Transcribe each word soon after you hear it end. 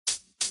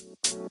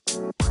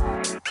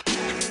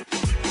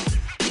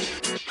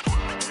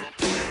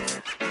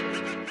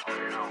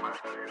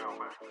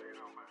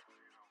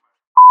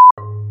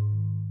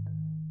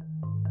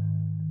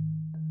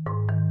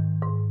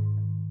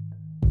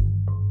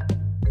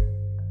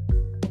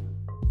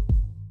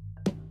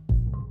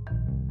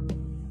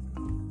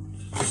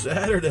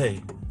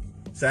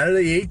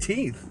Saturday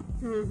 18th.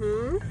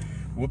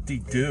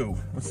 Whoop-de-doo.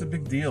 What's the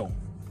big deal?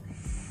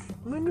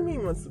 What do you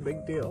mean, what's the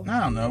big deal?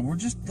 I don't know. We're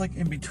just like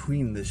in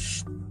between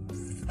this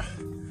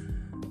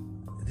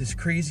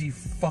crazy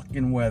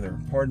fucking weather.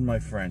 Pardon my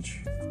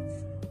French.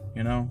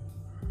 You know?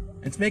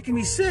 It's making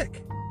me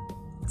sick.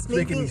 It's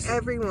making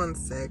everyone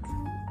sick.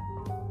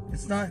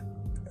 It's not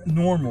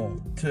normal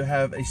to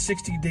have a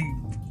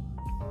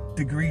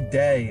 60-degree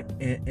day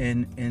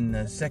in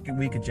the second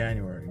week of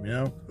January, you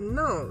know?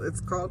 No,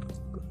 it's called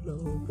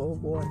global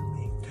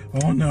warming.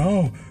 Oh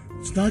no,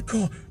 it's not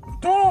called.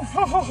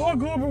 Oh,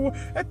 global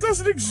warming. It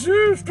doesn't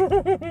exist.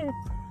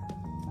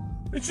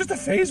 It's just a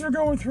phase we're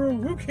going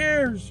through. Who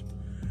cares?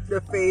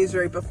 The phase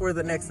right before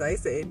the next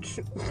ice age.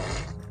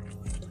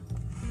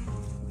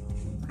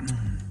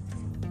 Can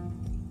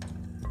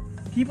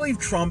you believe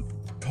Trump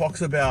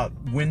talks about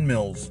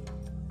windmills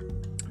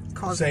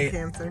Causing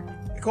cancer.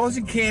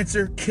 Causing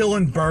cancer,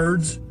 killing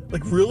birds?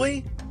 Like,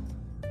 really?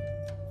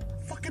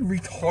 Fucking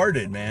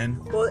retarded,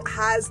 man. Well,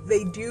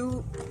 they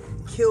do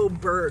kill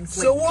birds.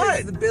 So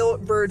what? The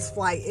birds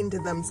fly into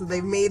them, so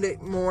they've made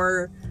it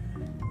more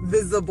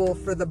visible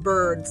for the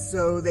birds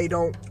so they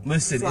don't fly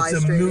it's a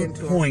straight moot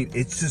into point.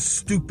 them. It's a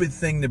stupid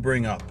thing to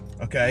bring up,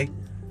 okay?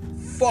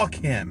 Fuck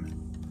him.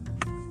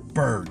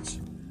 Birds.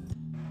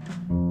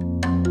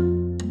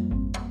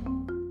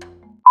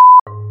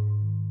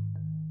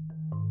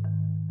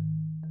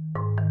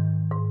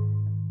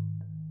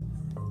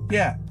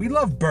 Yeah, we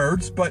love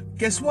birds, but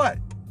guess what?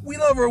 We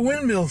love our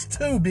windmills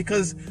too,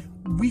 because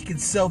we can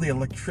sell the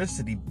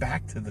electricity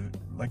back to the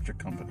electric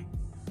company.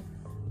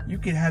 You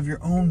could have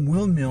your own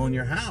windmill in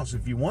your house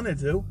if you wanted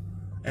to,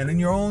 and in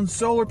your own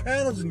solar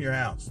panels in your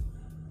house.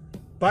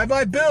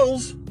 Bye-bye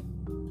bills.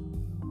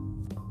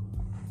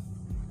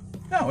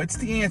 No, it's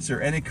the answer,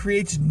 and it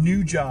creates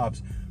new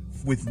jobs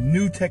with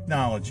new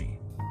technology.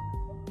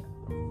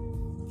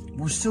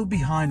 We're so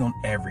behind on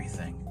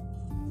everything.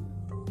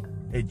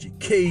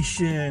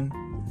 Education,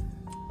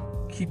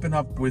 keeping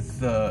up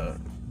with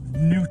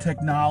new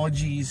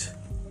technologies.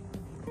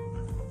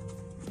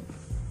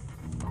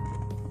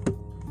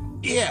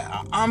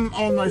 Yeah, I'm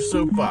on my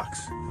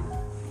soapbox.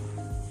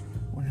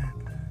 What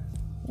happened?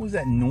 What was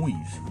that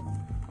noise?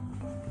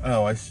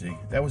 Oh, I see.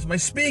 That was my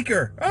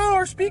speaker. Oh,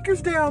 our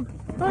speaker's down.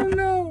 Oh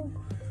no.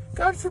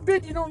 God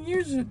forbid you don't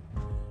use it.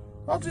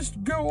 I'll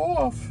just go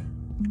off.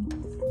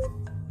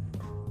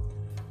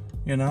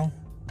 You know?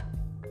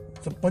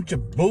 It's a bunch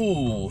of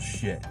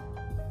bullshit.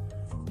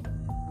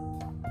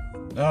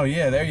 Oh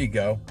yeah, there you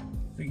go.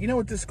 You know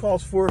what this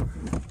calls for,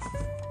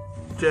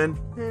 Jen?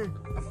 A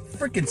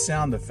freaking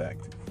sound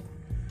effect.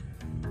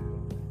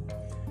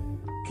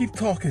 Keep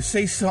talking.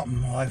 Say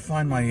something while I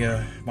find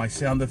my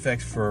sound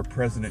effects for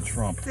President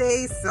Trump.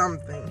 Say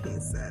something, he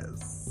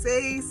says.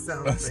 Say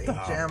something,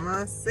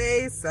 Gemma.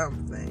 Say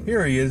something.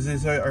 Here he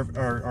is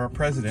our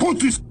president.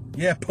 POTUS!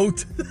 Yeah,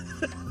 POTUS.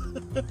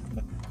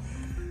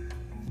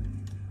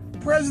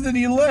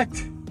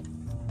 President-elect.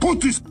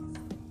 POTUS!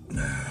 Oh,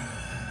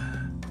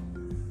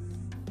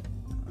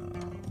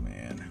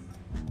 man.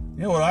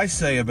 You know what I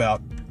say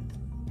about...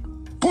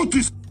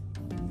 POTUS!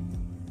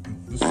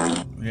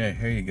 Yeah,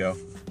 here you go.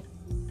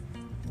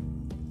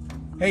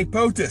 Hey,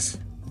 POTUS.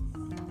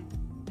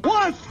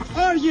 What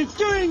are you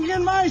doing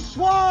in my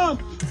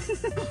swamp?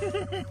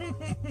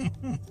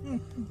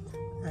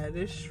 That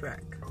is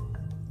Shrek.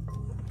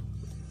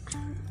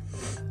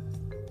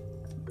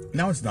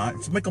 No, it's not.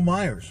 It's Michael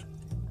Myers.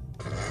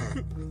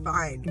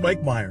 Fine.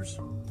 Mike Myers.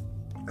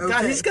 Okay.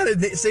 God, he's got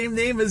the same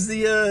name as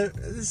the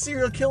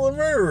serial killer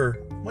murderer,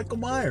 Michael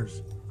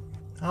Myers.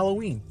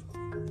 Halloween.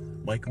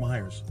 Mike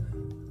Myers.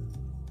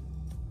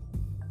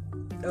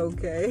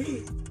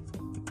 Okay.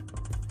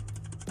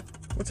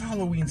 What's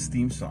Halloween's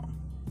theme song?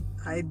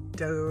 I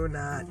do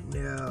not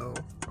know.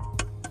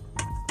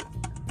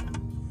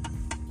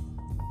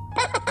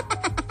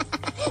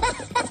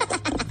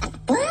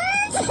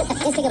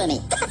 Just think about me.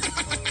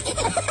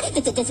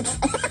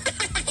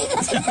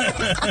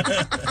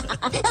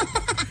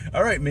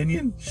 All right,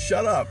 Minion,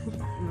 shut up.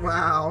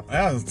 Wow.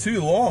 That was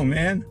too long,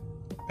 man.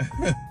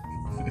 I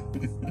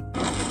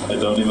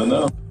don't even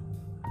know.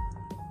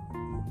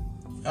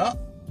 Oh,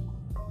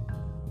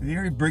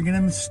 they're bringing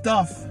him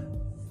stuff.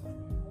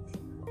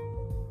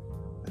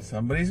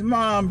 Somebody's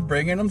mom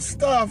bringing him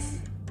stuff.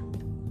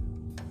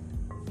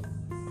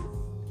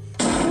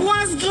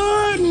 What's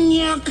good,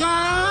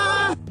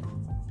 Nyaka?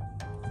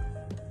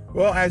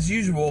 Well, as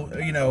usual,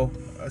 you know,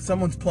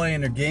 someone's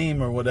playing their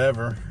game or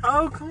whatever.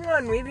 Oh, come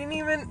on. We didn't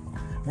even...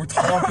 We're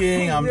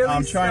talking. I'm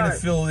Really trying to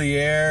start. fill the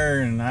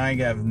air, and I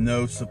have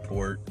no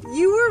support.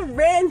 You were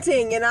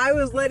ranting, and I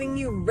was letting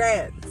you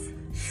rant.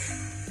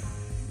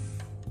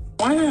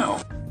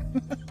 Wow.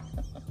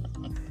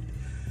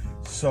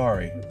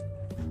 Sorry.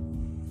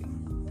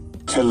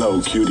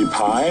 Hello, cutie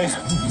pie.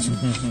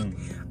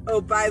 Oh,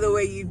 by the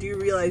way, you do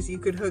realize you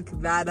could hook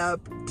that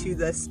up to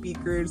the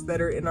speakers that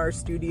are in our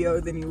studio,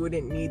 then you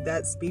wouldn't need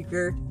that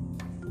speaker.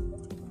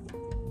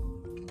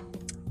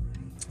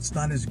 It's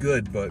not as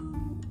good, but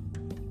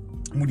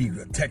what are you,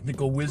 a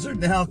technical wizard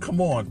now? Come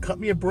on, cut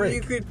me a break.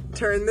 You could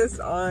turn this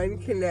on,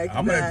 connect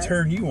I'm that. gonna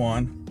turn you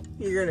on.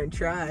 You're gonna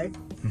try.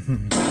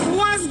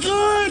 What's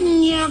good,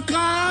 Nyaka?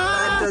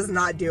 That does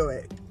not do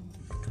it.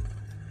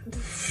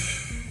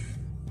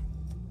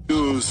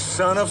 You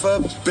son of a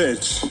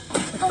bitch.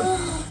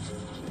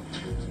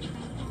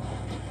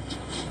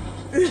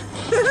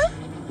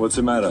 What's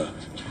the matter?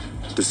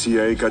 The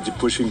CIA got you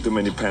pushing too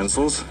many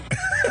pencils?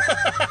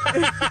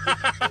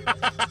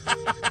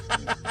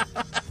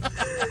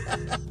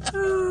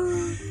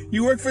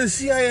 You work for the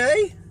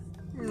CIA?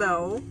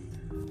 No.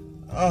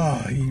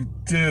 Oh, you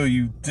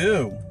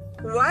do.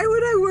 Why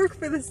would I work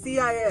for the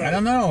CIA? I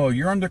don't know.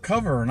 You're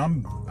undercover, and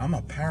I'm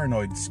a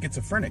paranoid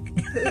schizophrenic.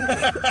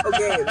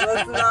 Okay,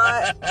 let's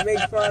not make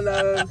fun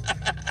of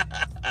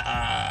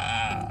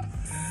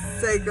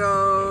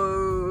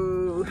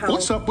psycho health.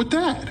 What's up with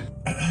that?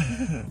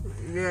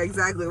 Yeah,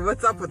 exactly.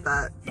 What's up with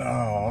that?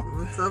 Oh,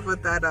 What's up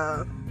with that?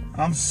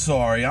 I'm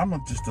sorry. I'm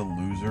just a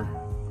loser.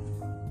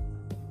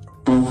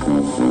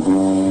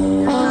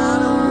 You're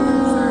not a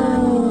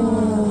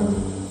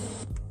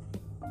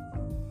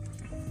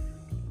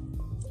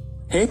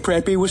Hey,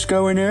 Preppy, what's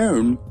going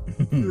on?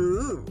 loser.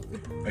 Ooh.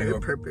 Hey, Hey,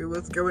 Purpy,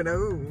 what's going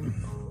on?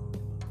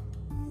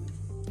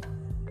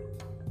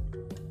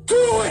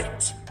 Do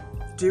it!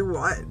 Do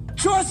what?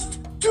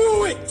 Just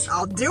do it!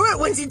 I'll do it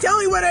once you tell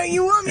me what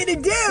you want me to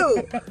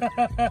do.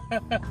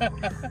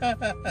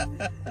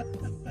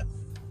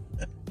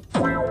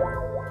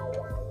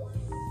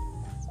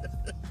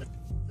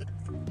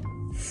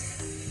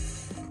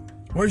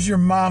 Where's your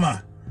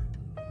mama?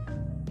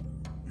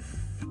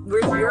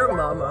 Where's your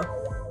mama?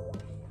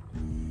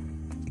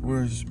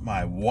 Where's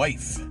my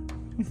wife?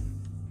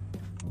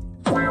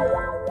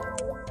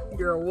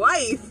 Your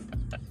wife?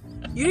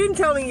 You didn't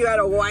tell me you had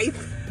a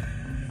wife.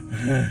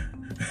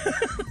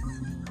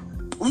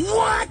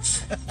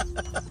 What?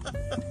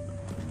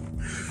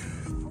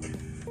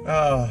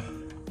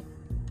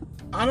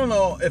 I don't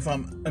know if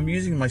I'm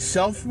amusing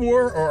myself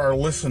more or our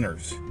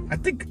listeners. I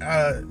think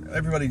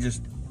everybody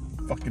just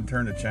fucking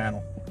turned the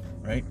channel,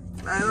 right?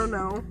 I don't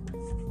know.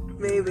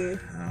 Maybe.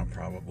 Oh,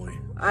 probably.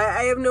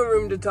 I have no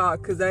room to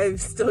talk because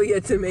I've still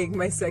yet to make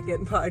my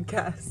second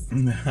podcast.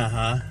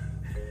 Uh-huh.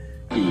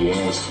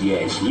 Yes,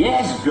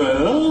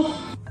 girl.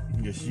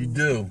 Yes, you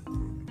do.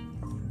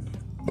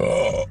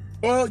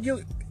 Well,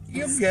 you'll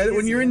get it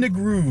when you're in the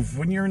groove.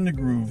 When you're in the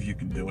groove, you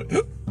can do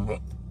it.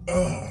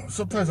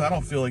 Sometimes I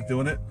don't feel like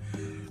doing it,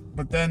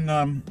 but then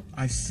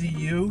I see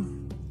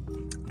you,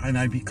 and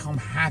I become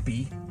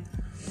happy,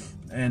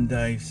 and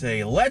I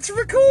say, "Let's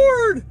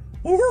record."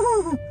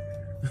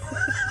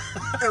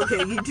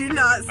 Okay, you do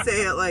not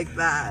say it like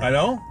that. I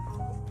don't.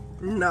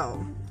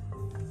 No.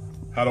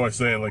 How do I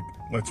say it? Like,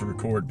 "Let's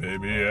record,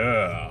 baby."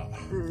 Yeah.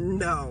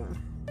 No.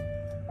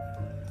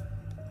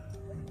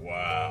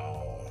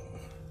 Wow.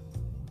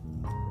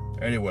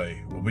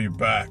 Anyway, we'll be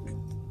back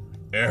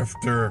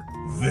after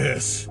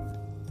this,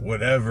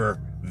 whatever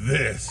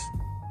this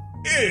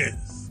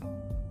is.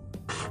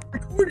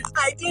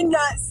 I did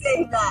not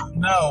say that.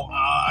 No,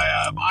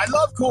 I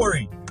love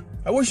Corey.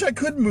 I wish I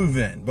could move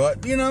in,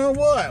 but you know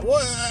what?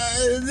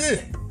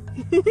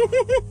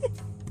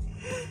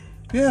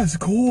 Yes,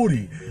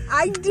 Corey.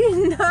 I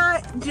did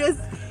not just...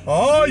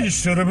 Oh, you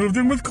should have moved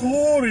in with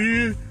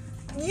Corey.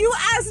 You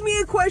asked me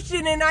a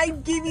question and I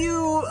give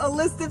you a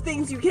list of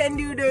things you can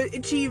do to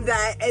achieve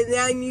that, and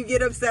then you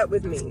get upset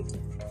with me.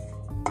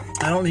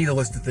 I don't need a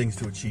list of things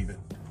to achieve it.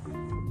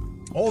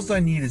 All I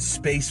need is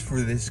space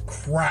for this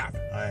crap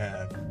I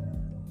have.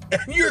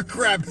 And your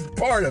crap is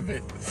part of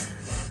it.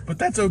 But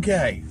that's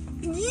okay.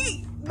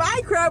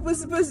 My crap was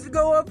supposed to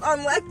go up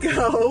on Let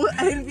Go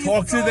and be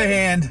Talk to sold. the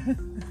hand.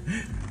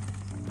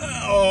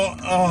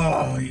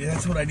 Oh, yeah,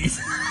 that's what I need.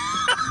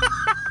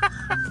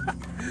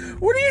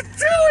 What are you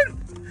doing?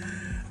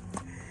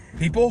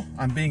 People,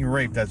 I'm being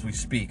raped as we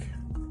speak.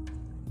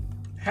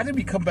 How did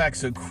we come back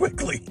so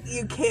quickly?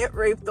 You can't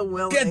rape the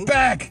willing. Get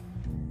back!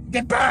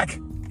 Get back!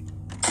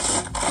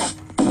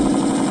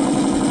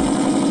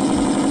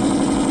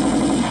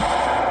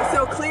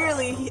 So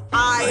clearly,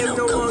 I am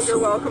no longer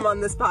welcome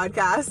on this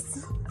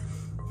podcast.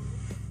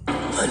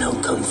 I know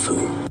Kung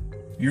Fu.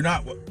 You're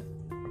not...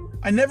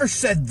 I never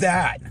said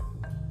that.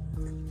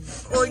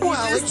 Well, you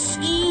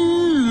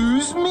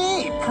Excuse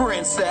me,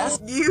 princess.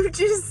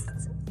 just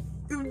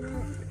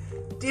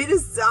did a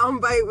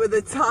soundbite with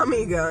a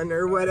Tommy gun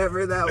or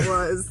whatever that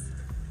was.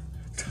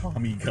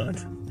 Tommy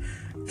gun.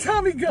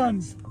 Tommy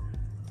guns.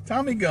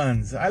 Tommy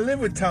guns. I live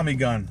with Tommy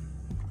gun.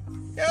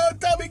 Yeah,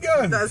 Tommy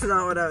guns. That's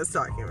not what I was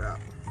talking about.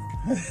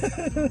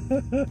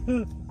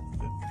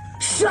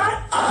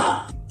 Shut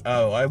up!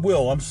 Oh, I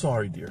will. I'm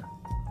sorry, dear.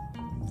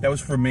 That was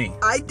for me.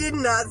 I did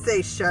not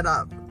say shut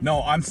up.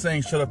 No, I'm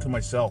saying shut up to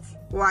myself.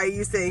 Why are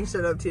you saying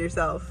shut up to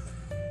yourself?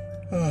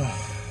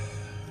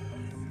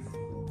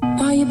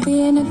 I Are you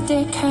being a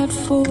dickhead,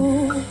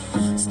 fool?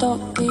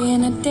 Stop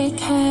being a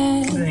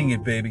dickhead. Sing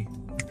it, baby.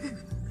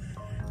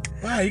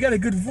 Wow, you got a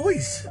good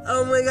voice.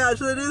 Oh my gosh,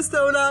 that is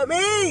so not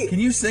me. Can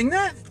you sing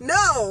that?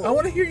 No. I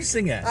want to hear you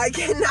sing that. I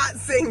cannot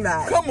sing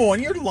that. Come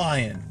on, you're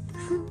lying.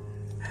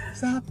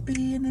 Stop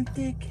being a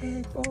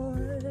dickhead,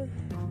 boy.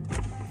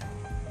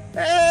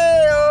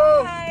 Hey,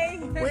 oh. Hi.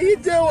 What are you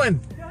doing?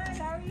 Good,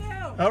 how are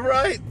you? All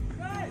right. Good.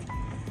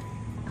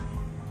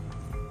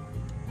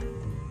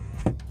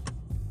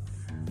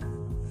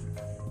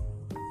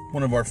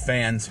 One of our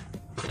fans.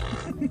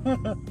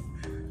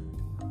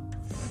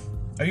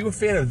 Are you a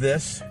fan of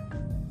this?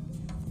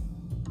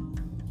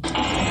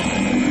 Yes.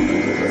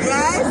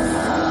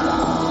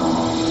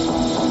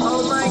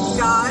 Oh my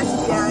gosh,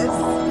 yes.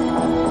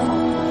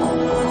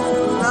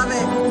 Love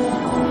it.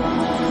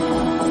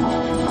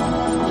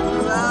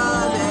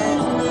 Love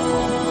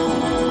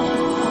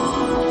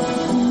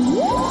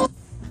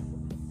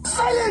it.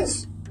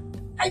 Silence!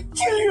 I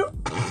kill you!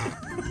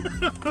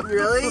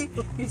 Really?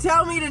 You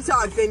tell me to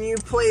talk, then you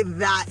play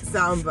that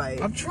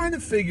soundbite. I'm trying to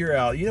figure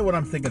out, you know what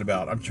I'm thinking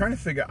about? I'm trying to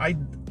figure, I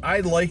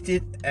liked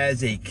it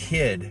as a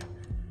kid,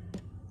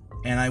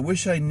 and I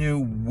wish I knew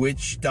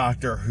which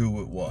Doctor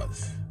Who it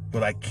was,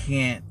 but I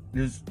can't,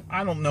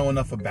 I don't know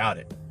enough about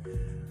it.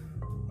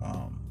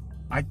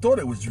 I thought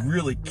it was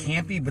really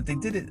campy, but they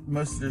did it,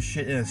 most of their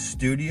shit in a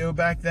studio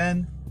back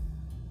then,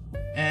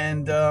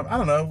 and I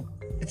don't know,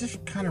 it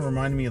just kind of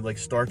reminded me of like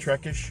Star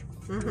Trek-ish.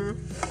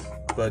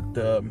 But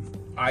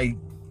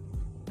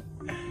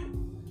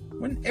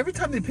every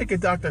time they pick a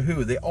Doctor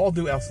Who, they all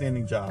do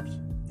outstanding jobs.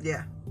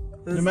 Yeah.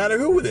 No matter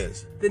who it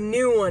is. The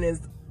new one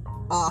is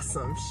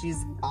awesome.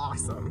 She's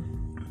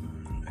awesome.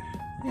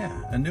 Yeah,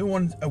 a new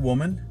one's a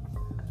woman,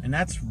 and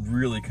that's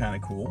really kind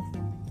of cool.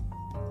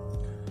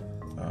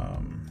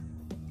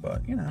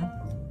 But, you know.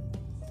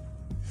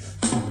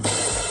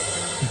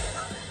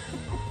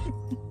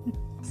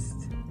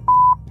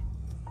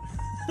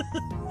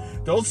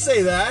 Don't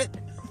say that.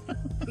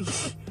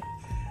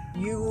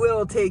 You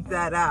will take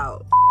that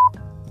out.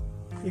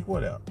 Take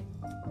what out?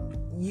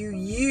 You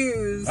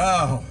use...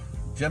 Oh,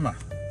 Gemma.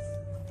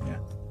 Yeah.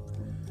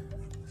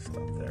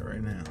 Stop that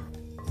right now.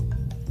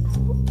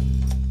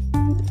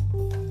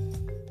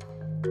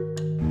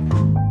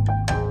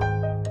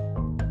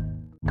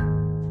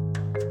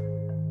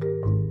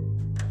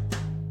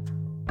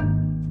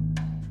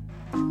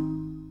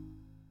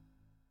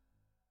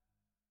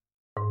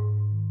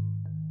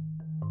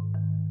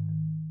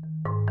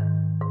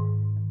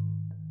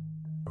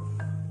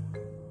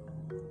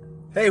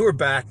 Hey, we're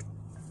back.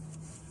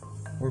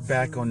 We're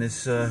back on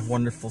this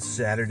wonderful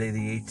Saturday,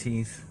 the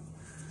 18th.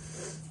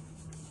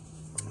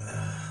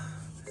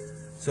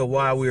 So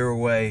while we were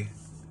away,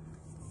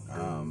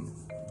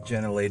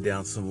 Jenna laid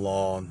down some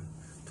law and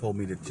told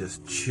me to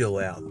just chill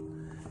out.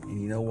 And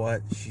you know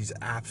what? She's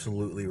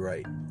absolutely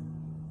right.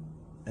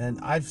 And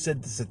I've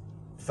said this,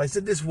 if I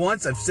said this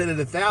once, I've said it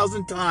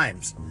 1,000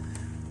 times.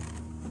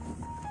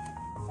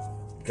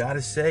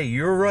 Gotta say,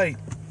 you're right.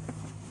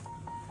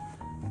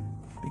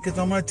 Because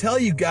I'm going to tell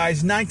you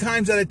guys, 9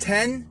 times out of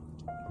 10,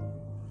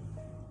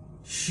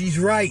 she's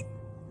right,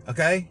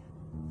 okay?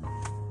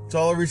 That's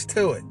all there is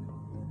to it.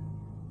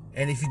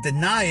 And if you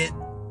deny it,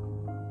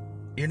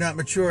 you're not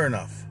mature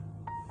enough.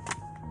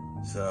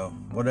 So,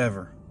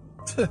 whatever.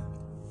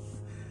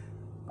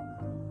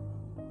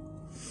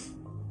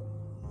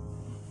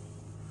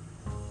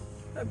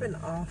 I've been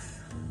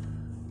off.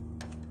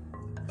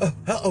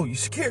 Oh, you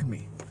scared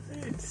me. I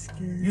didn't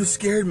scare you. You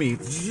scared me.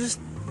 Did you just...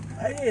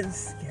 I didn't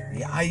scare you.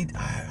 Yeah,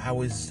 I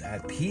was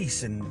at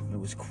peace and it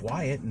was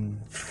quiet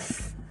and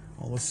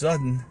all of a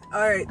sudden...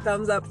 Alright,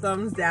 thumbs up,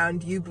 thumbs down.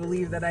 Do you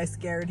believe that I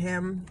scared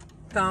him?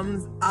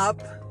 Thumbs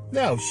up.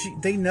 No,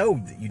 they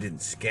know that you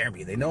didn't scare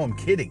me. They know I'm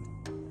kidding.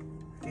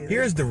 Dude.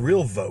 Here's the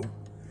real vote.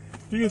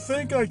 Do you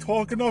think I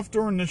talk enough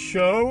during the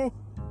show?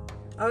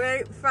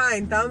 Okay,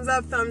 fine. Thumbs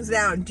up, thumbs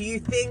down. Do you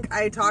think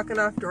I talk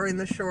enough during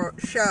the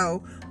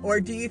show? Or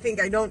do you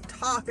think I don't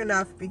talk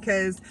enough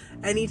because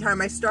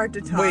anytime I start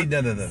to talk, Wait,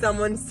 no.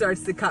 someone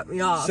starts to cut me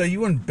off? So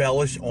you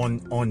embellish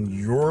on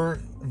your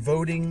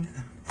voting?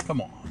 Come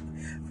on.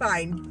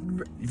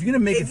 Fine. If you're going to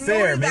make it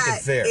fair, make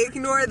it fair.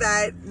 Ignore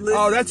that.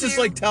 Oh, that's just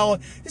like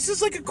telling... This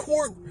is like a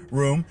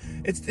courtroom.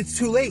 It's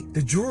too late.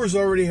 The jurors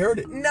already heard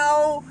it.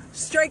 No,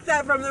 strike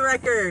that from the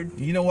record.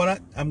 You know what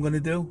I'm going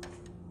to do?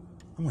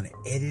 I'm going to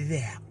edit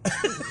it out.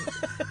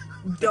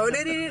 Don't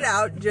edit it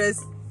out.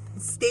 Just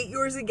state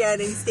yours again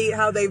and state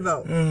how they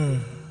vote.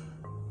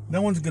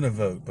 No one's going to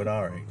vote, but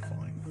all right,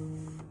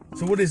 fine.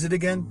 So what is it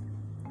again?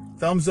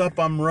 Thumbs up,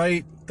 I'm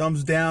right.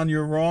 Thumbs down,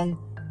 you're wrong?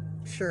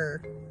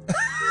 Sure.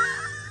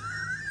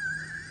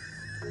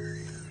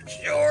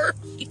 Sure,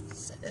 he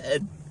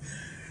said.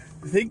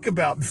 Think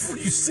about before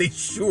you say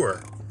sure.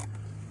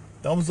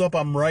 Thumbs up,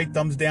 I'm right.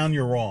 Thumbs down,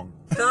 you're wrong.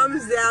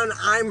 Thumbs down,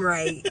 I'm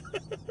right.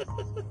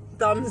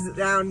 Thumbs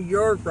down,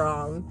 you're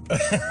wrong.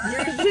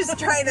 You're just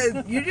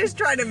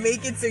trying to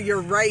make it so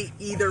you're right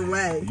either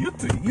way.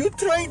 You're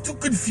trying to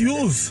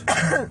confuse.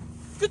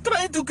 You're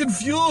trying to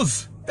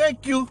confuse.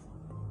 Thank you.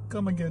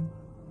 Come again.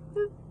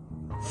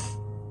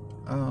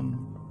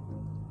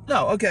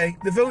 No, okay.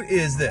 The vote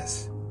is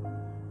this.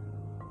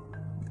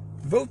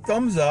 Vote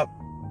thumbs up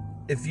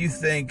if you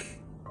think...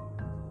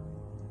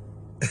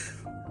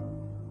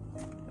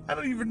 I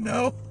don't even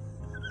know.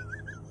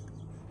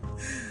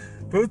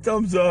 Vote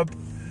thumbs up.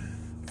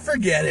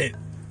 Forget it.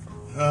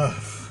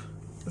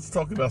 Let's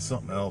talk about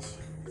something else.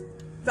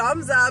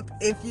 Thumbs up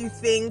if you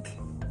think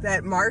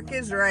that Mark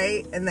is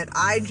right and that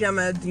I,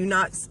 Gemma, do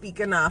not speak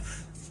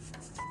enough.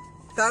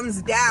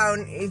 Thumbs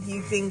down if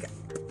you think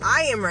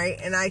I am right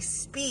and I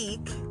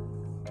speak,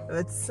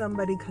 but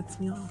somebody cuts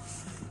me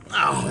off.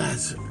 Oh,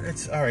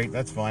 it's all right.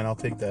 That's fine. I'll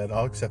take that.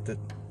 I'll accept it.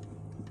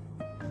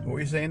 What were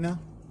you saying now?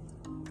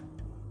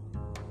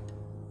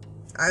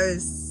 I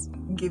was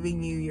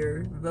giving you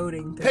your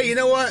voting thing. Hey, you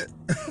know what?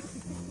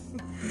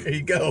 There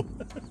you go.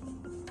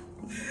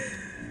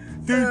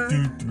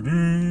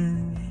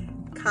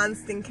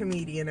 Constant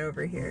comedian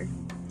over here.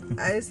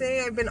 I was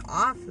saying I've been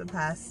off the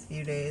past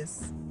few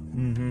days.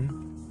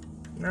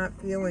 Not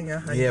feeling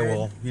 100. Yeah,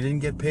 well, you didn't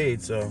get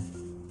paid, so...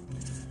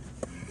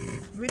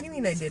 What do you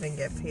mean I didn't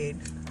get paid?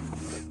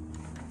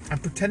 I'm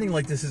pretending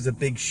like this is a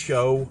big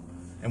show,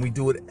 and we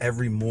do it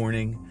every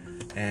morning,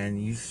 and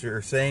you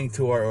are saying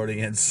to our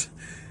audience,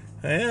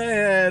 I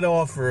had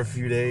off for a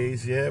few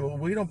days. Yeah, well,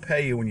 we don't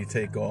pay you when you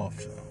take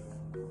off, so...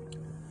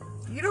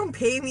 You don't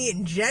pay me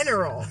in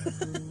general.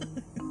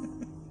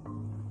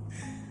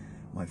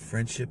 My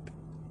friendship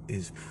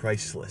is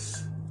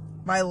priceless.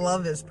 My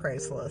love is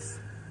priceless.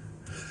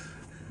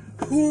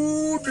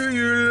 Who do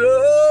you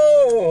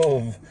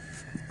love?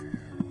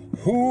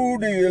 Who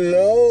do you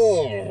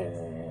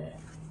love?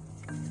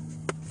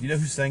 You know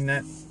who sang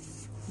that?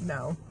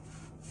 No.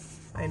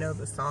 I know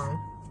the song.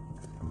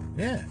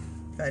 Yeah.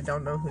 I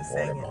don't know who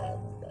sang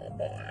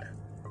it.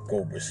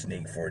 Cobra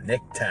sneak for a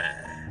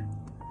necktie.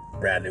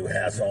 Brand new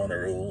house on the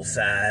rural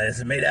side.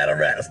 It's made out of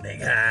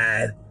rattlesnake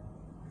hide.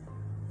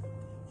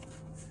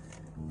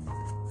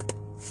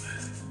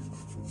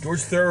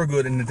 George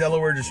Thorogood and the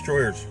Delaware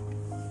Destroyers.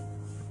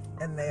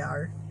 And they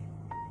are.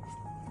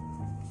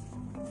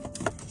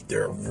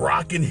 They're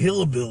rockin'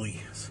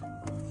 hillbillies.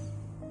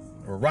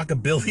 Or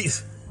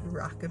rockabillys.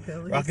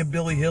 Rockabilly.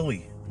 Rockabilly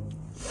hilly.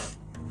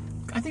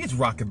 I think it's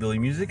rockabilly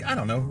music. I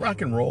don't know.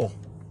 Rock and roll.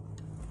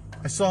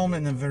 I saw them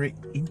in a very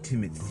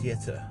intimate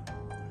theater.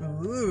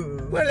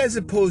 Ooh. Well, as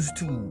opposed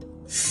to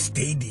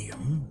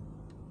stadium.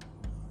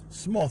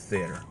 Small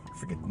theater. I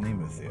forget the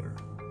name of the theater.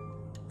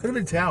 Could have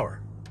been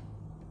Tower.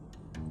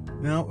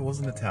 No, it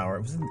wasn't a Tower.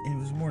 It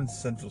was more in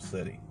Central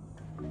City.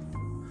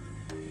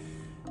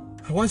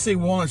 I want to say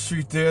Walnut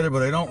Street Theater,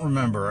 but I don't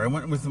remember. I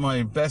went with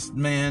my best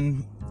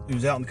man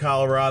who's out in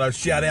Colorado.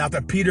 Shout out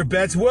to Peter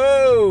Betts.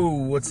 Whoa!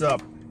 What's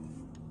up?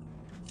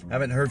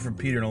 Haven't heard from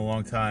Peter in a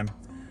long time.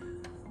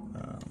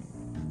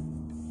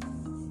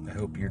 I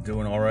hope you're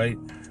doing all right.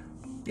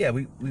 Yeah,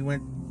 we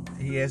went.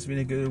 He asked me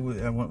to go.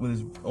 I went with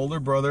his older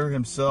brother,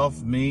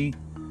 himself, me,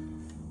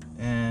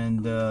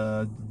 and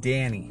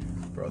Danny,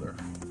 brother.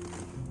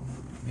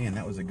 Man,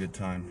 that was a good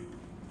time.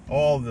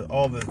 All the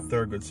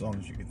Thorogood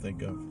songs you could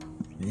think of,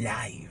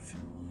 live.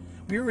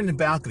 We were in the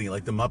balcony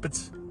like the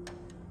Muppets. Did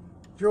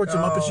you ever watch the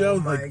Muppet Show?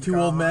 Like two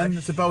old men.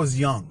 Except I was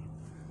young.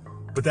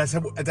 But that's.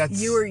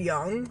 You were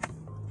young?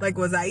 Like,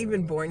 was I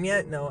even born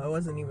yet? No, I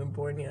wasn't even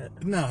born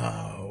yet.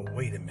 No,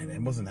 wait a minute.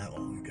 It wasn't that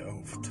long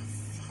ago. What the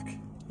fuck?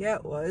 Yeah,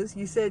 it was.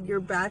 You said your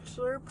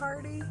bachelor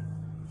party?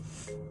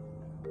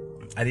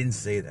 I didn't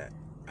say that.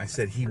 I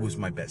said he was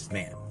my best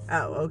man.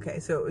 Oh, okay.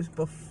 So it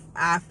was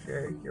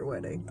after your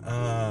wedding.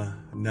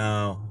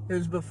 No. It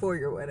was before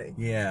your wedding.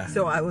 Yeah.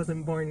 So I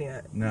wasn't born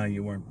yet. No,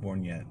 you weren't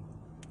born yet.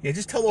 Yeah,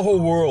 just tell the whole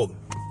world.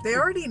 They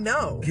already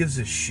know. Gives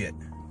a shit.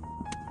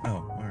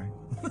 Oh, all right.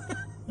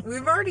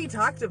 We've already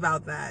talked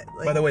about that.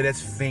 Like, by the way,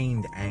 that's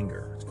feigned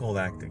anger. It's called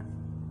acting.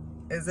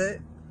 Is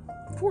it?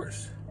 Of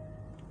course.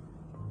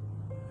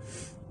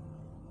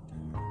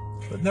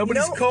 But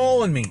nobody's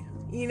calling me.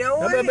 You know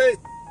what?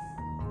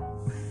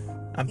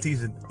 I'm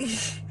teasing.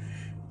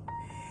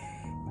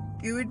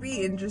 It would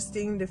be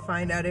interesting to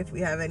find out if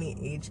we have any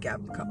age gap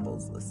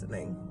couples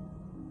listening.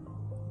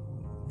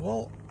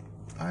 Well,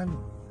 I'm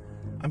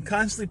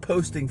constantly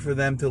posting for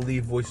them to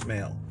leave voice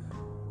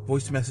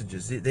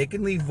messages. They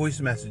can leave voice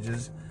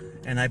messages,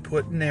 and I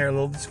put in there a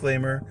little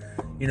disclaimer.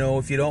 You know,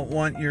 if you don't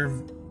want your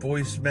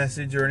voice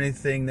message or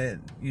anything that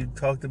you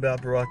talked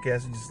about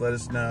broadcasting, just let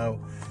us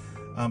know.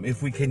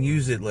 If we can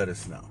use it, let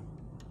us know.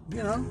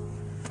 You know,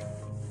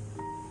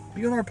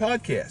 be on our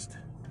podcast.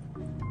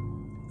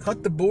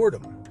 Cut the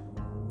boredom.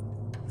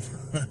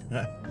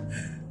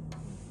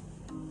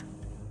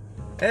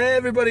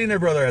 Everybody and their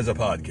brother has a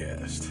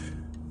podcast.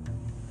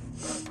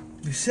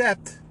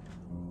 Except,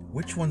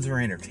 which ones are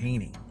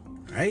entertaining,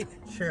 right?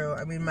 True.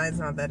 I mean, mine's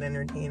not that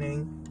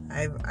entertaining.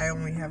 I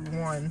only have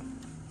one.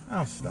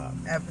 Oh, stop.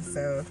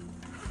 Episode.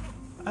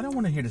 I don't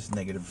want to hear this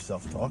negative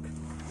self-talk.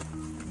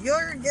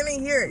 You're gonna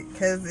hear it,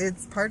 because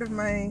it's part of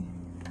my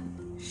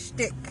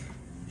shtick.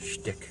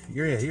 Shtick.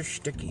 You're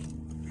sticky.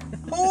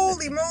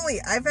 Holy moly,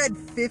 I've had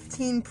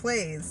 15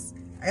 plays.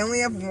 I only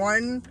have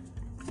one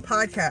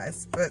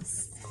podcast, but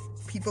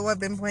people have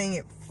been playing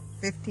it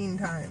 15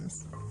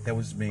 times. That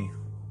was me.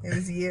 It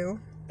was you.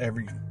 I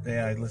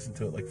listened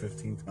to it like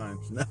 15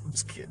 times. No, I'm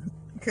just kidding.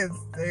 Because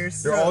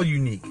They're all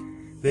unique.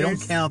 They don't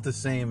count the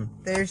same.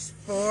 There's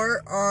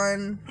 4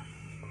 on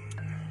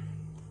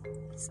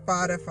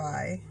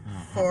Spotify,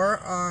 4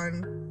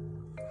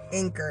 on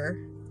Anchor,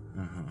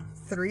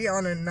 3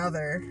 on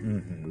another,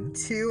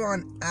 2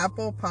 on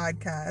Apple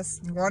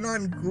Podcasts, 1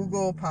 on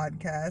Google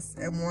Podcasts,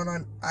 and 1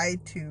 on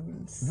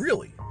iTunes.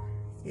 Really?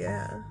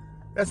 Yeah.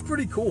 That's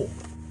pretty cool.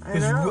 I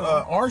know.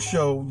 Our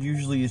show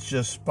usually is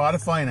just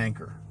Spotify and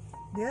Anchor.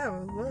 Yeah,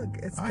 well, look,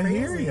 it's I crazy.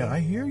 hear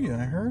you.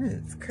 I heard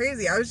it. It's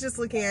crazy. I was just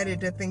looking at it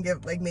to think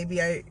of, like,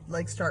 maybe I,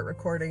 like, start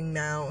recording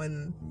now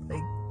and,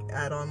 like,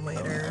 add on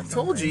later. I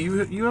told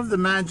you have the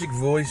magic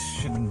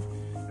voice, and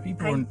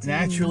people are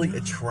naturally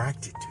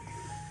attracted to you.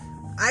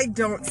 I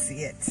don't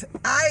see it.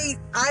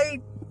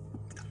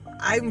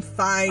 I'm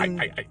fine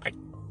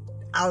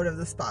out of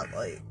the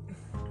spotlight.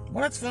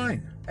 Well, that's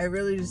fine. I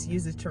really just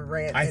use it to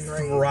rant I and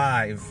rave.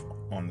 thrive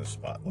on the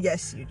spotlight.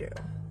 Yes, you do.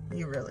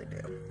 You really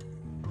do.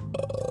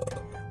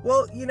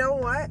 Well, you know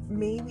what?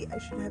 Maybe I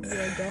should have you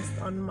a guest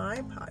on my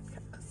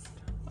podcast.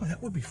 Oh,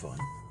 that would be fun.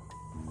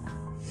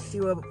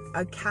 Do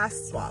a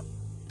cast swap.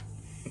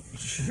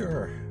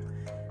 Sure.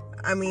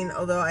 I mean,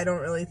 although I don't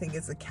really think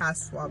it's a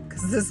cast swap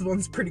because this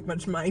one's pretty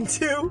much mine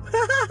too.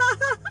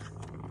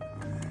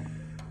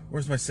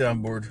 Where's my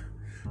soundboard?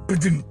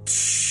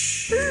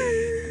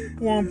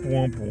 Womp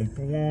womp womp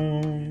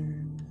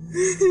womp.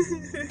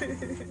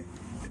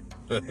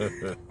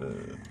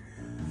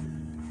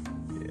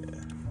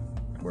 Yeah,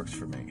 works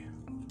for me.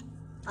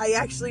 I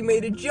actually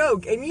made a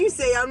joke, and you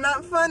say I'm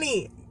not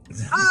funny.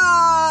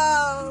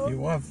 Oh!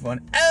 You are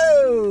funny.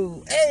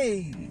 Oh,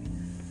 hey,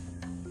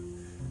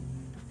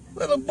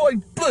 little boy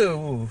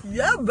Blue.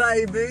 Yeah,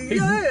 baby.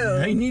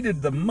 Yeah. I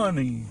needed the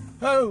money.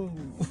 Oh.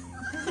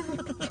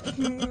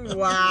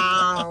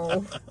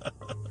 Wow.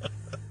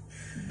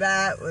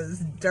 That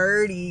was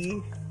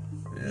dirty.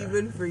 Yeah.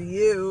 Even for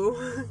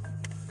you.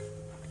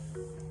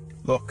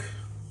 Look,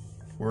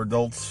 we're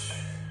adults.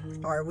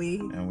 Are we?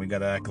 And we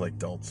gotta act like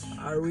adults.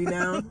 Are we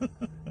now?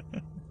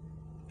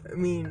 I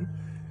mean...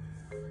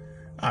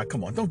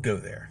 come on, don't go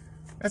there.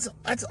 That's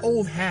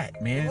old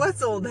hat, man.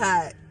 What's old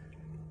hat?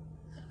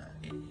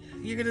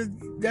 You're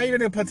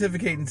gonna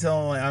pontificate and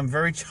tell I'm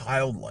very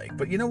childlike,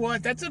 but you know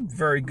what? That's a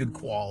very good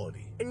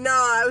quality. No,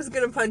 I was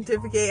gonna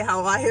pontificate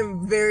how I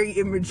am very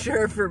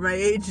immature for my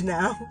age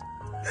now.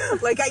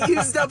 Like, I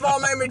used up all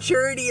my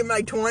maturity in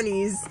my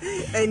 20s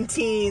and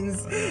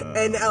teens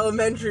and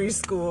elementary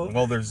school.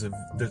 Well, there's a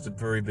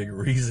very big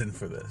reason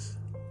for this.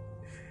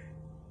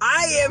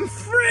 I am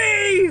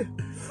free!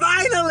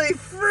 Finally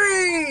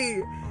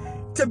free!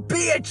 To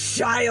be a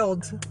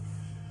child.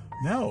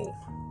 No,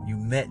 you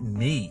met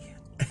me.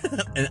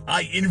 And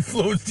I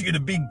influenced you to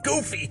be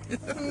goofy.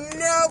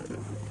 Nope.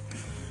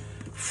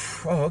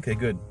 Oh, okay,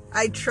 good.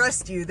 I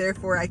trust you,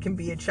 therefore I can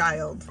be a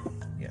child.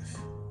 Yes.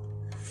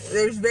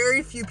 There's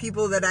very few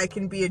people that I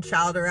can be a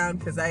child around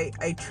because I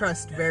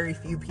trust very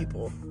few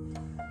people.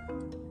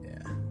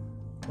 Yeah.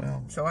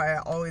 Well. So I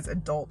always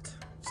adult.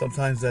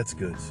 Sometimes that's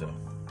good, so.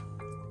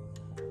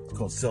 It's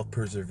called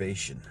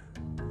self-preservation.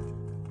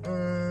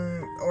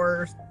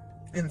 Or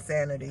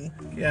insanity.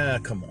 Yeah,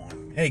 come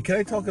on. Hey, can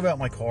I talk about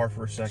my car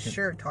for a second?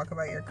 Sure, talk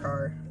about your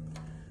car.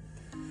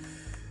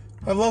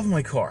 I love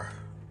my car,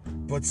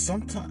 but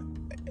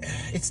sometimes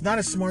it's not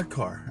a smart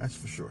car, that's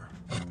for sure.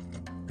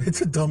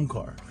 It's a dumb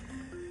car.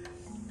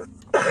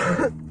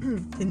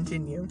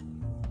 Continue.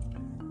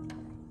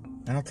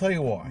 And I'll tell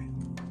you why.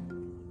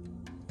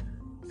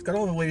 It's got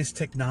all the latest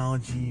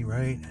technology,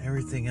 right?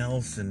 Everything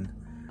else, and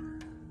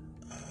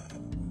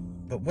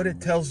but what it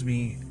tells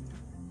me,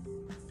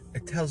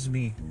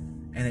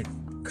 and it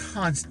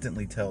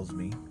constantly tells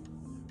me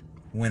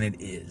when it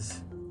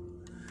is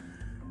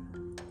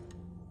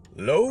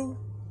low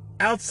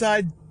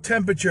outside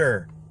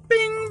temperature.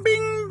 Bing,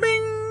 bing,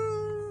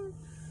 bing.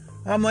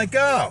 I'm like,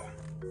 oh,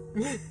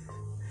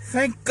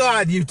 thank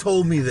God you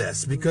told me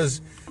this,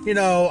 because, you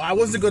know, I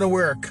wasn't going to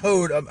wear a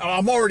coat.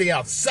 I'm already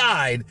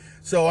outside,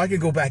 so I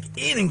could go back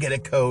in and get a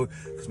coat,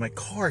 because my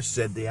car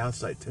said the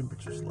outside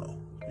temperature's low,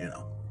 you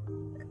know.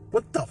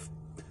 What the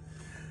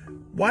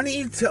why don't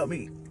you tell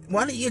me?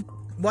 Why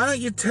don't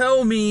you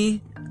tell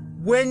me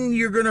when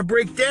you're gonna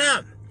break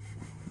down?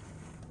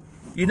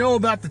 You know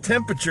about the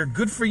temperature,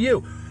 good for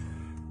you.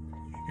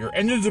 Your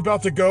engine's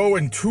about to go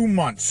in 2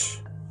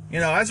 months. You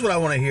know, that's what I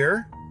want to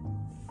hear.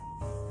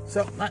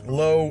 So, not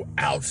low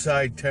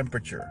outside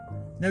temperature.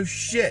 No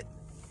shit.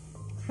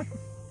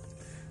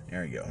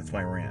 There you go, that's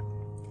my rant.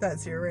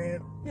 That's your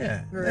rant?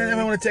 Yeah, Really? and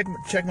I want to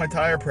check my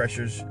tire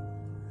pressures.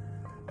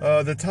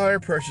 The tire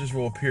pressures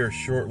will appear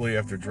shortly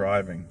after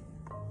driving.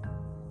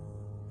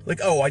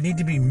 Like, oh, I need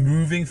to be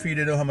moving for you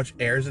to know how much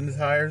air's in the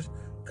tires?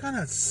 What kind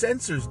of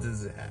sensors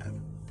does it have?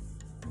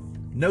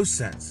 No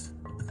sense.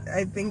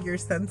 I think your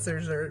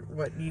sensors are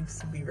what needs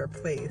to be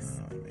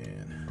replaced. Oh,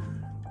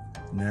 man.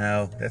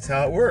 No, that's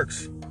how it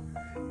works.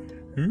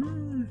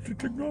 It's the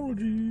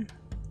technology.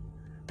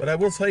 But I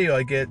will tell you,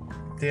 I get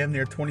damn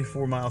near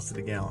 24 miles to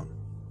the gallon.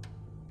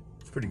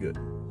 pretty good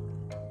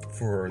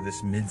for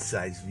this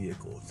mid-sized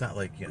vehicle. It's not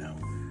like, you know,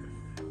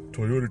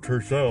 Toyota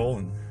Tercel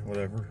and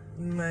whatever.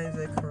 Mine's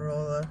a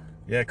Corolla.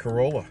 Yeah,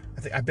 Corolla.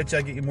 I bet you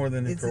I get you more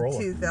than a Corolla.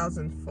 It's a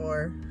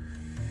 2004.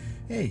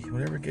 Hey,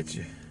 whatever gets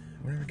you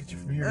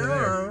from here I to don't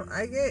there. know.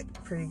 I get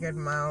pretty good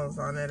miles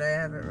on it. I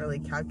haven't really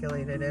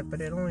calculated it, but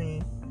it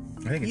only...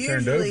 I think it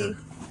turned over.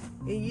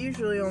 It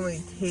usually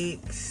only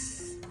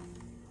takes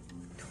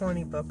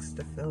 $20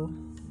 to fill.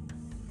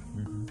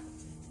 Mm-hmm.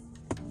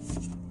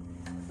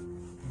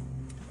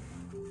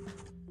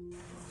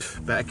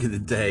 Back in the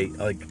day,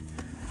 like,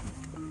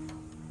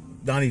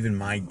 not even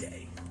my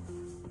day,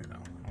 you know,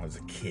 I was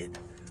a kid.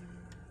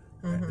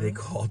 They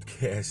called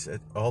gas,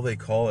 all they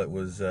call it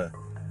was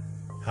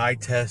high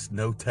test,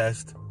 no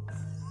test.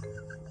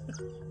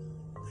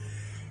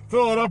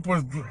 Fill it up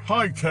with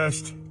high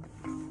test.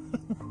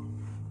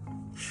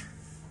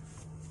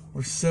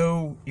 We're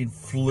so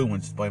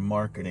influenced by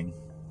marketing.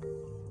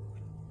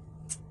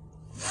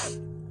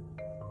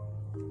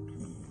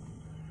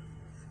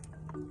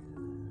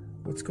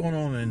 What's going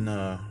on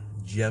in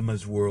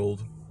Gemma's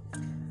world?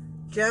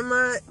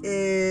 Gemma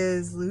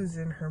is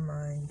losing her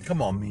mind.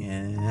 Come on,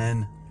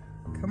 man.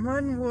 Come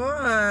on, what?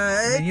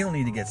 I mean, you don't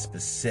need to get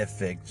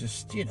specific.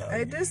 Just, you know.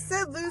 I just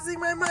said losing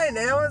my mind.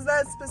 How is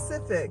that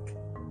specific?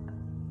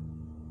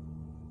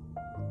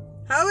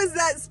 How is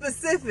that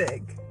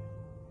specific?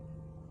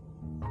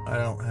 I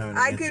don't have an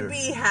I answer. could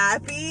be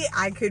happy.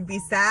 I could be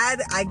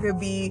sad. I could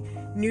be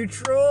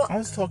neutral. I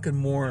was talking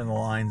more in the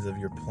lines of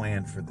your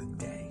plan for the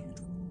day.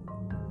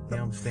 You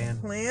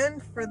understand?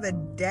 Plan for the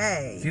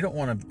day. If you don't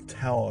want to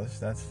tell us,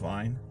 that's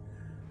fine.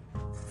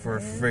 If we're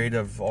afraid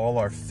of all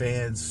our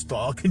fans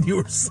stalking you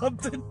or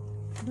something.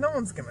 No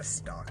one's gonna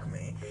stalk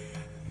me.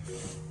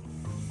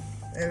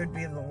 It would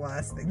be the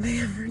last thing they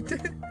ever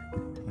did.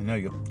 I know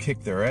you'll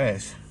kick their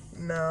ass.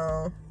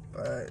 No,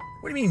 but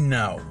What do you mean,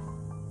 no?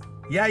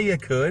 Yeah, you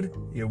could.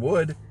 You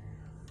would.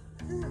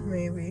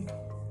 maybe.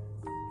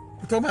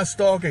 We're talking about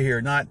stalker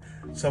here, not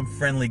some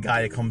friendly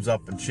guy that comes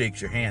up and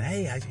shakes your hand.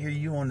 Hey, I hear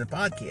you on the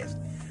podcast.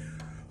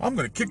 I'm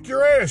going to kick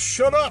your ass.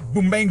 Shut up.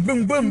 Boom, bang,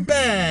 boom, boom,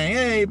 bang.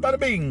 Hey, bada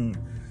bing.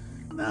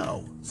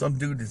 No. Some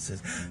dude that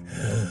says,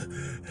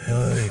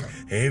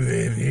 hey,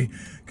 baby,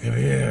 come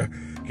here.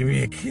 Give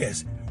me a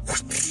kiss.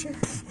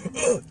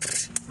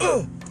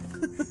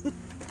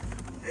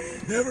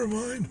 Never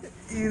mind.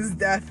 He's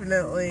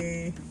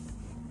definitely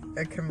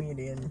a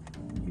comedian.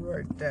 You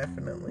are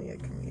definitely a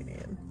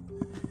comedian.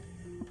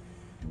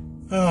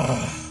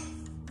 I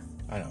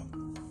know.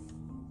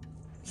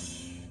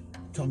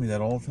 Tell me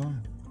that all the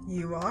time.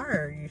 You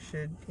are. You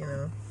should,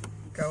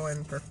 go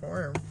and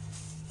perform.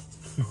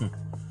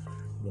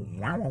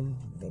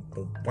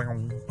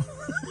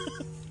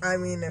 I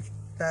mean, if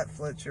that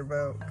floats your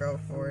boat, go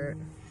for it.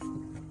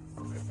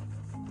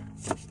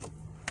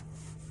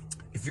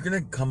 If you're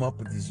gonna come up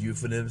with these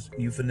euphemisms,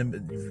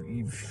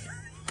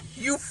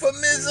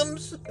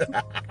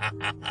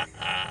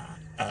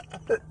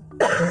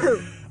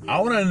 I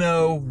want to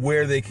know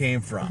where they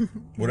came from.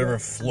 Whatever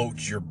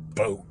floats your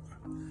boat.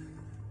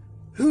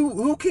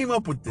 Who came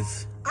up with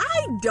this?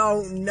 I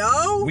don't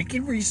know. We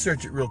can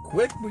research it real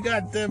quick. We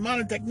got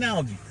modern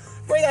technology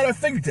right at our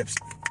fingertips.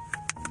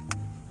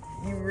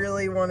 You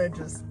really want to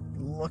just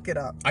look it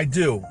up? I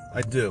do,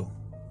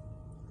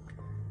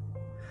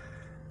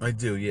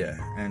 yeah.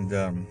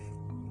 And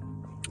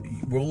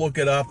we'll look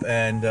it up,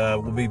 and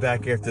we'll be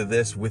back after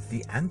this with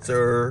the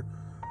answer.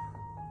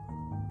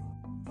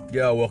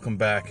 Yo, welcome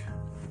back.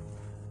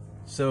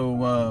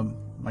 So,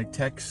 my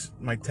tech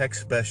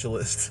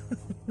specialist.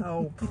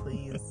 Oh,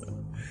 please.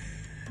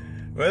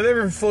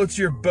 Whatever floats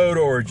your boat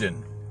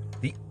origin.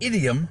 The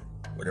idiom,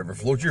 whatever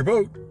floats your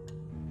boat,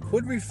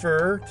 could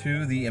refer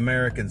to the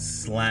American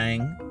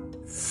slang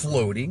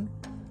floating,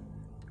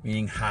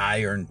 meaning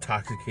high or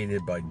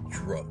intoxicated by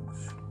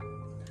drugs.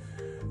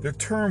 The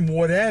term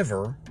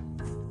whatever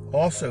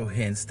also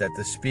hints that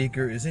the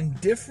speaker is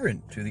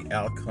indifferent to the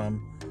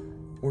outcome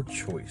or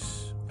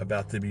choice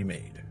about to be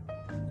made.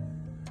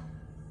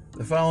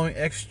 The following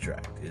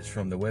extract is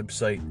from the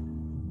website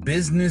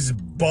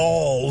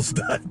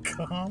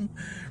businessballs.com,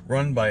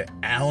 run by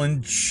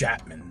Alan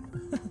Chapman.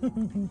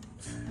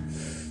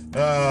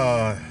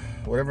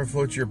 Whatever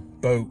floats your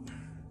boat.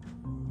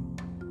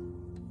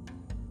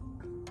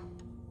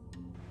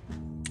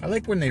 I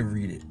like when they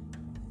read it.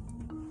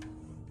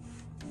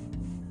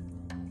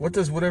 What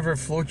does whatever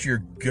floats your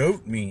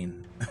goat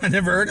mean? I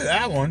never heard of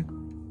that one.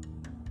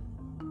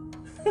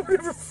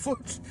 Whatever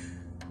floats.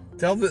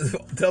 Tell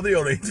the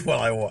audience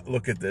while I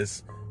look at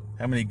this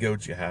how many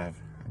goats you have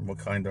and what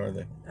kind are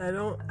they.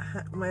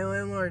 My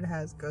landlord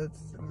has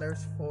goats, and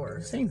there's 4.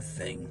 Same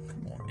thing.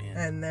 Come on, man.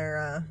 And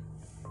they're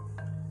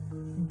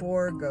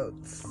boar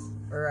goats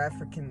or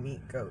African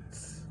meat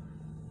goats.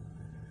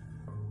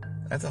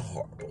 That's a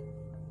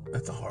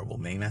horrible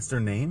name. That's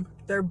their name?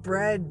 They're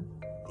bred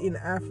in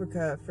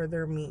Africa for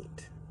their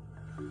meat.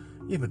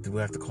 Yeah, but do we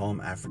have to call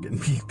them African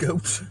meat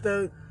goats?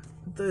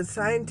 The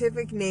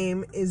scientific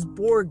name is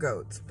boar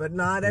goats, but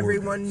not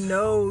everyone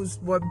knows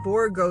what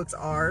boar goats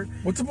are.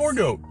 What's a boar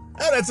goat?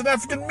 Oh, that's an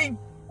African meat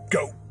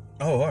goat.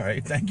 Oh, all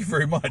right. Thank you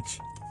very much.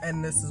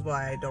 And this is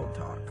why I don't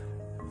talk.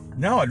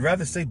 No, I'd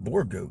rather say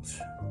boar goats.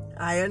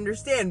 I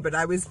understand, but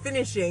I was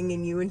finishing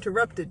and you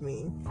interrupted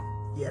me.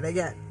 Yet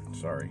again.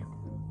 Sorry.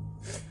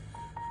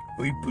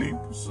 Bleep,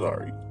 bleep,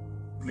 sorry.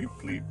 Bleep,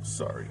 bleep,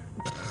 sorry.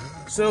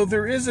 So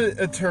there is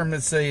a term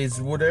that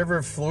says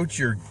whatever floats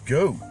your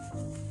goat.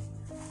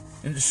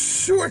 In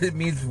short, it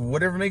means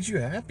whatever makes you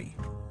happy.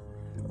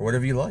 Or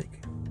whatever you like.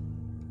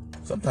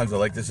 Sometimes I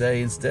like to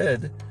say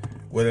instead,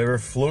 whatever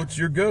floats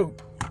your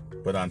goat.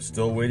 But I'm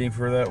still waiting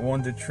for that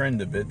one to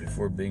trend a bit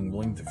before being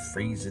willing to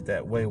phrase it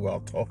that way while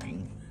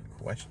taking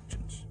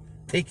questions.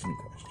 Taking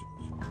questions.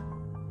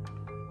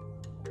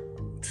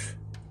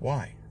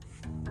 Why?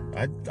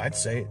 I'd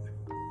say it.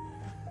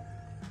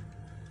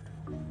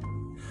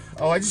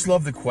 Oh, I just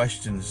love the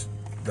questions,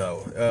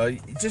 though.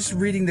 Just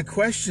reading the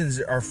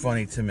questions are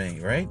funny to me,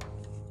 right?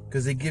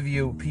 Because they give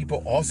you,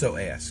 people also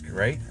ask,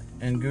 right?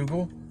 And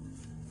Google.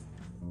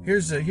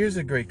 Here's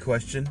a great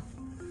question.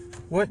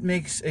 What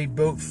makes a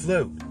boat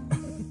float?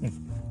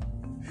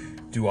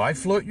 Do I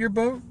float your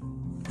boat?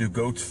 Do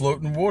goats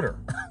float in water?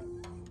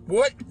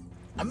 What?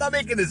 I'm not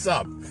making this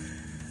up.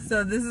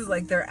 So this is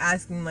like they're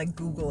asking like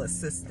Google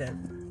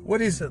Assistant.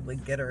 What is to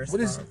like get a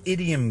response. What is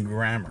idiom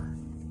grammar?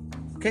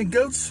 Can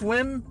goats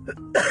swim?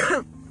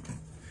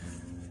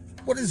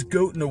 What does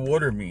goat in the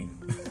water mean?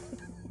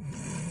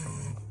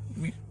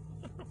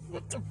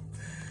 What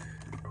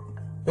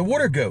the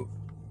water goat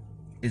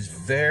is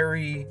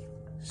very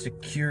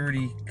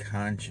security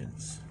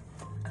conscious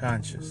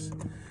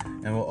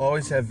and will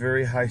always have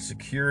very high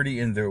security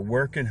in their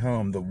work and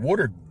home. The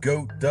water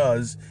goat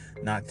does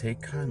not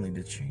take kindly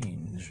to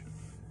change.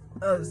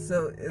 Oh,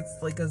 so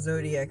it's like a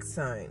zodiac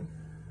sign.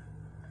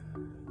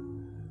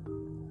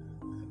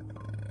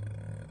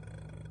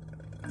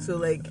 So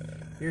like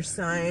your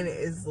sign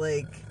is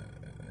like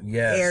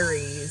yes.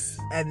 Aries,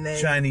 and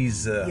then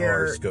Chinese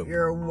horoscope.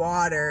 Your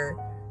water.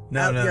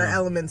 No. Your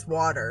element's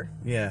water.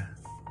 Yeah.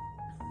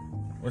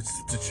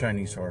 What's the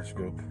Chinese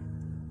horoscope?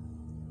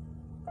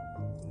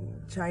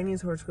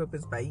 Chinese horoscope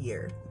is by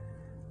year.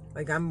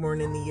 Like I'm born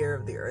in the year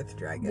of the Earth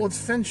Dragon. Well,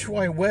 it's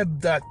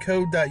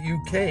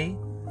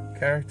fengshuiweb.co.uk.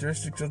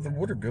 Characteristics of the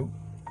water goat.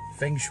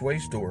 Feng Shui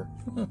store.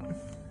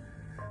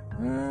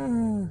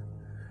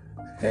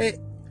 Hey,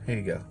 here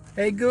you go.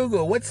 Hey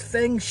Google, what's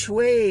Feng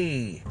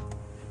Shui?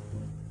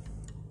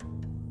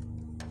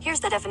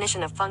 Here's the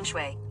definition of feng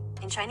shui.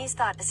 In Chinese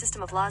thought, a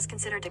system of laws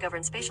considered to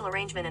govern spatial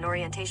arrangement and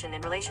orientation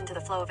in relation to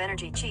the flow of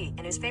energy qi,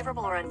 and whose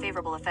favorable or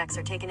unfavorable effects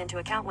are taken into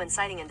account when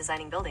siting and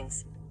designing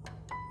buildings.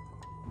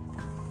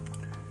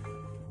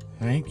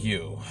 Thank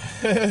you.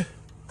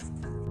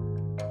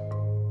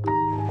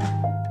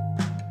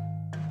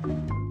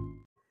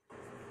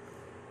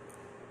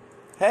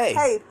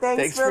 Hey,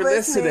 thanks for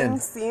listening.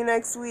 See you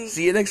next week.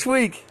 See you next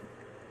week.